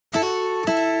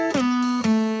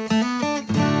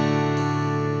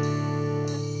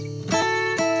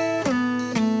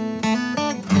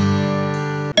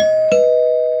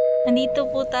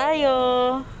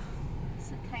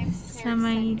sa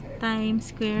may Times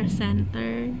Square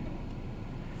Center.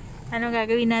 Ano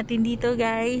gagawin natin dito,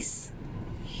 guys?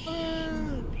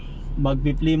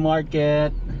 Magpi-flea market.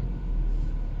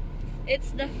 It's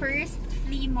the first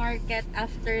flea market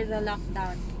after the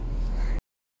lockdown.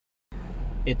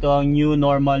 Ito ang new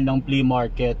normal ng flea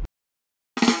market.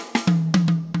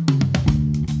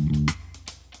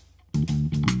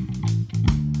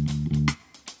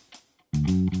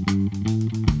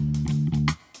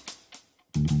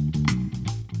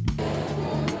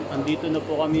 Andito na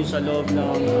po kami sa loob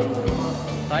ng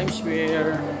Times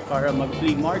Square para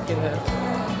mag-flea market.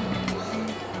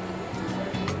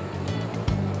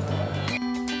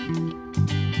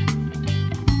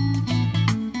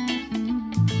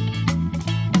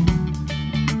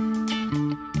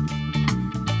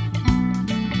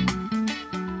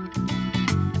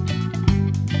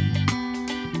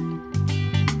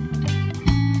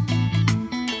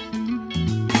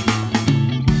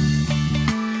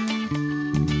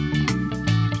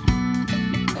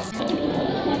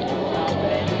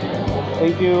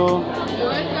 Thank you.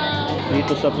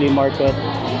 Dito sa flea market,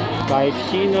 kahit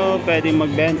sino pwedeng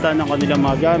magbenta ng kanilang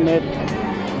mga gamit,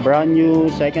 brand new,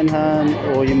 second hand,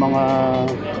 o yung mga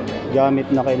gamit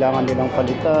na kailangan nilang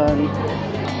palitan.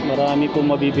 Marami pong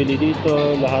mabibili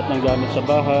dito, lahat ng gamit sa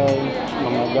bahay,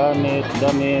 mga gamit,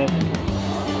 damit.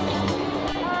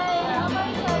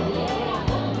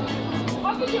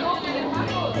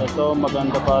 Ito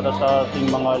maganda para sa ating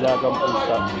mga alagang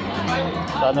pusa.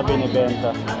 Sana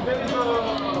binibenta.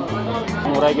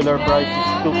 Ang regular price is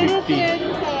 $250.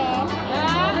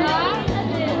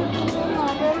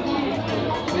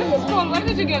 This is cool. Where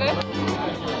did you get it?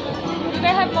 Do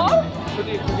they have more?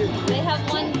 They have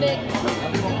one big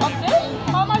Of this?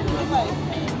 How much did you buy?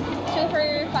 2 for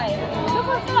 $5. 2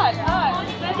 for $5.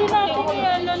 Pwede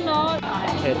natin yan, no?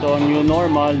 Ito ang new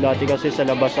normal. Dati kasi sa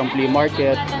labas ang flea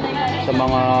market, sa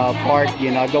mga park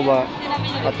ginagawa,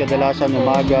 at kadalasan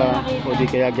umaga o di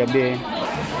kaya gabi.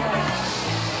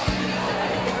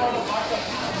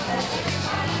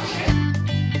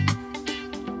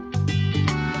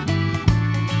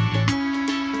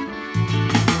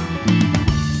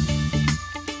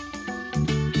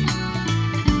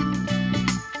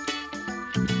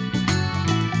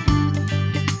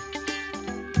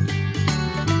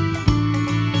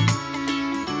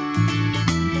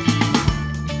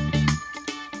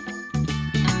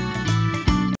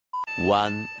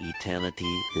 One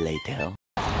eternity later.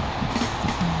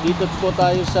 Dito po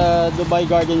tayo sa Dubai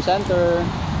Garden Center.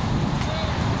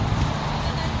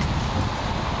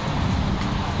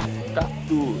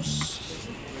 Cactus.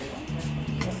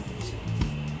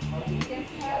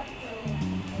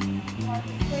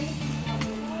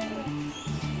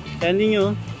 Ending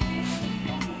nyo.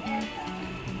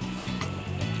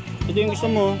 Ito yung gusto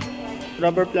mo.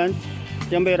 Rubber plant.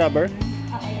 Yan ba yung rubber?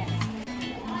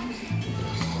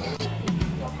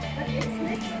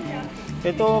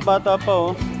 Ito, bata pa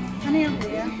oh. Ano yung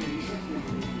kuya?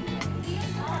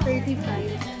 35.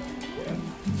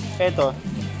 Ito.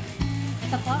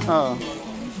 Ito po? Oo.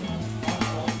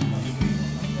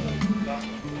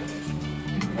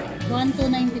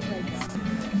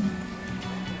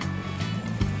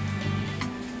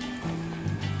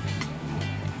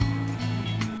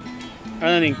 1,295.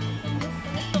 Ano ning?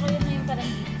 Gusto ko yun na yung parang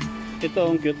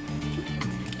Ito, ang cute.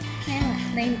 ayun,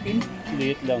 19.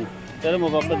 Liit lang. Pero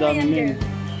mapapadami mo yun.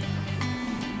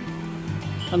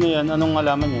 Ano yan? Anong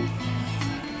alaman yan?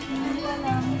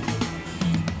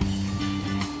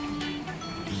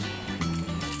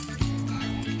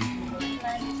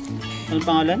 Anong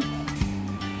pangalan?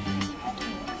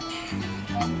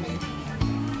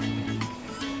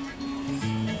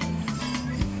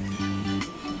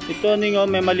 Ito ninyo,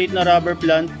 may maliit na rubber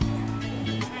plant.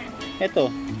 Ito.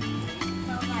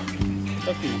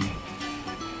 Okay.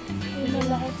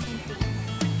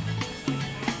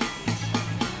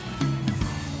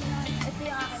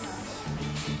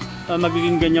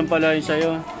 Magiging ganyan pala yun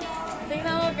sa'yo.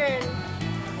 Tingnan mo, girl.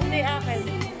 Hindi akin.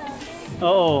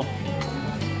 Oo.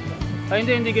 Ay,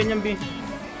 hindi ganyan, B.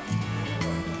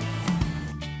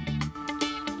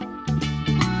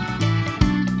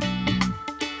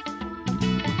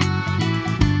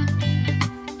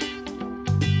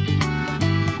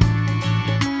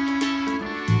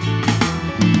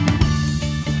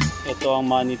 Ito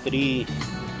ang money tree.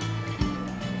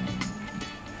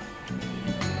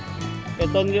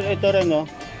 Ito rin, no?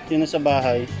 Yun sa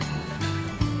bahay.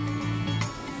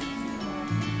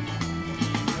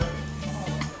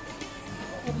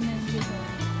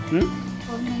 Hmm?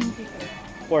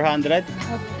 400? Okay.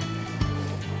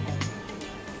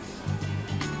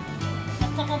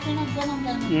 At saka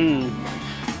pinagganong-ganon.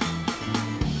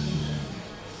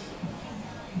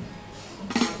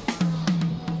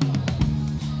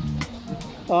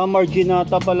 Ah,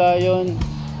 marginata pala yun.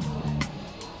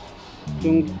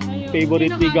 Yung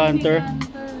favorite ni Gunter.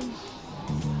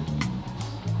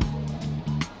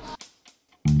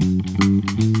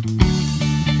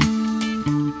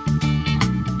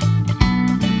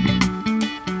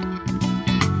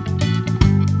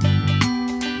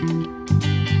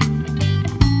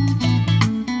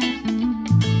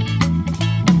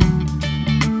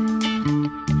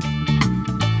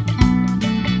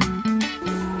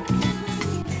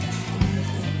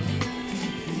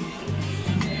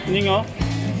 Ning oh.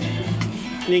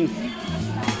 Ning. Gusto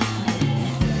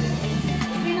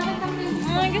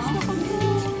ko po.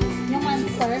 Yung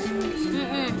monster.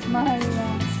 Mahal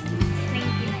lang.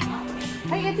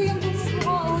 99. Ay, ito yung gusto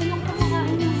ko. Oo, yung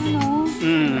kumakain ng ano.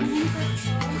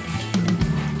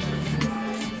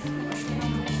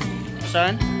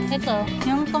 Saan? Ito,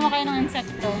 yung kumakain ng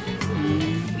insekto.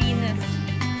 Venus.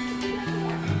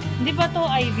 Hindi ba to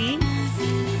Ivy?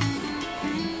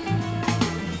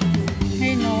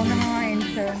 Ay, no. Nangangain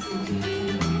siya.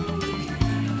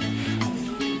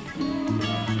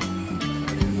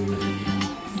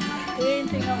 Uy,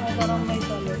 tingnan mo. Parang may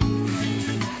talo.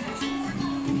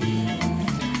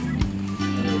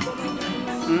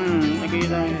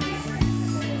 Nakikita niya.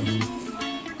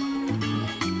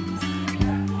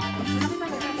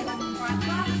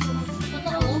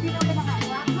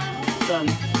 Saan?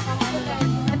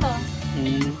 Ito.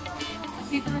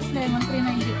 Citrus lemon,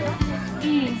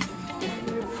 392.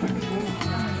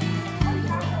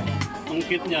 Ang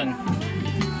cute niyan.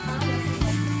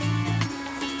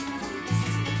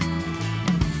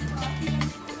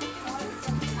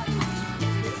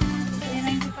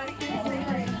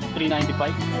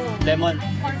 $3.95? Lemon.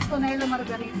 Horse Tonelo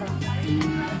Margarita.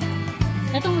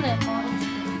 Itong lemon.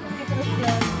 Citrus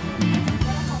lemon.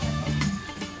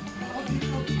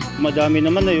 Madami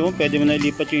naman na yun. Pwede mo na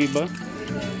ilipat yung iba.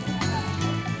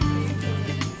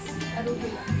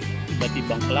 Iba't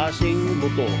ibang klaseng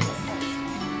buto.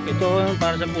 Ito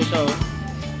para sa pusa oh.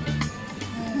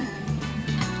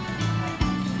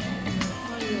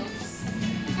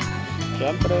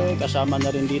 Siyempre, kasama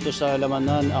na rin dito sa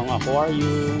lamanan ang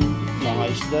aquarium, mga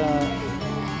isda.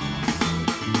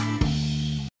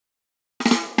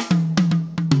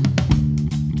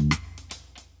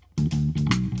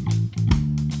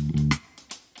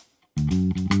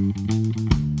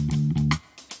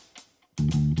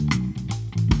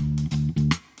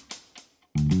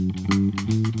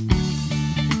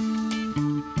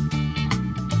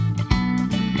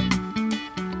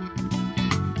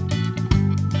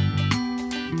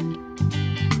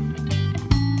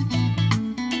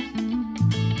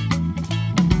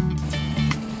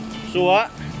 Suwa?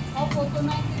 Opo,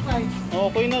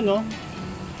 295. Okay na no?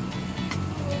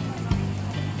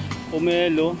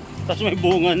 Pomelo. Tapos may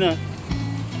bunga na.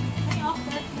 Ay,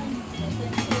 okras lang.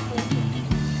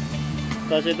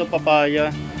 Tapos ito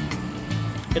papaya.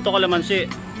 Ito kalamansi.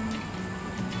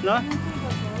 No?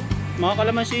 Mga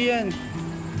kalamansi yan.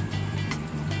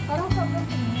 Parang sobrang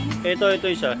tingin.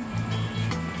 Ito isa.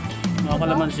 Mga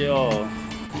kalamansi, oo.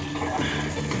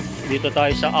 Dito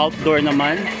tayo sa outdoor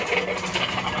naman.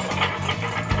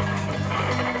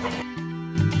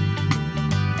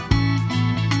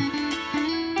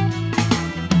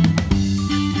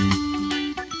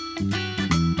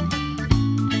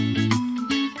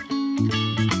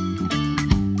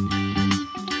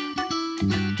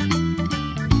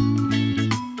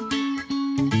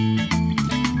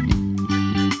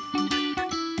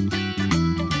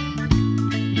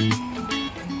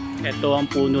 Ito ang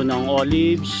puno ng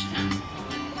olives.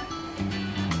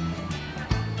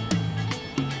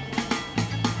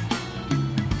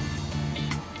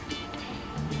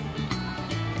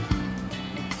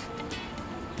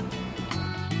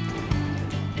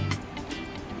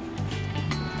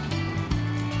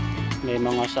 May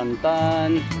mga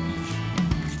santan.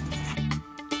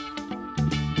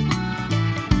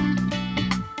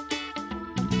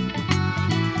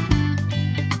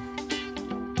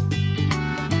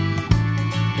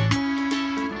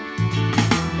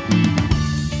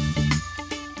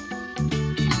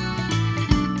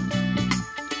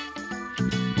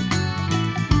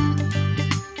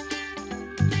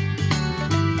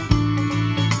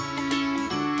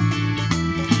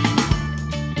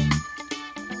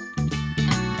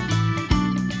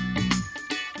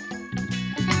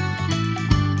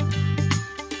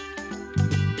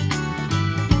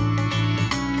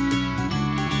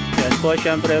 Yan po,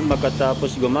 syempre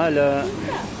magkatapos gumala,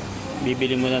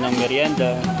 bibili muna ng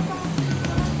merienda.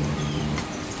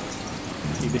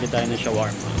 Bibili tayo ng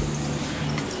shawarma.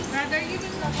 Brother, you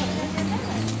will not have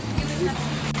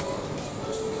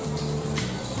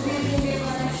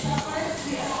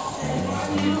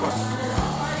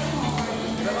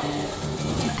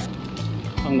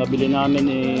Ang nabili namin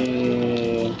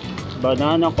eh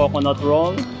banana coconut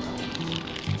roll,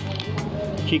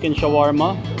 chicken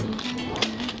shawarma,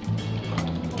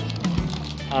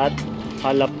 at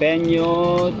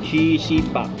jalapeno cheesy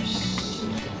pops.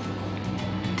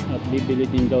 At bibili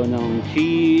din daw ng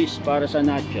cheese para sa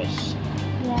nachos.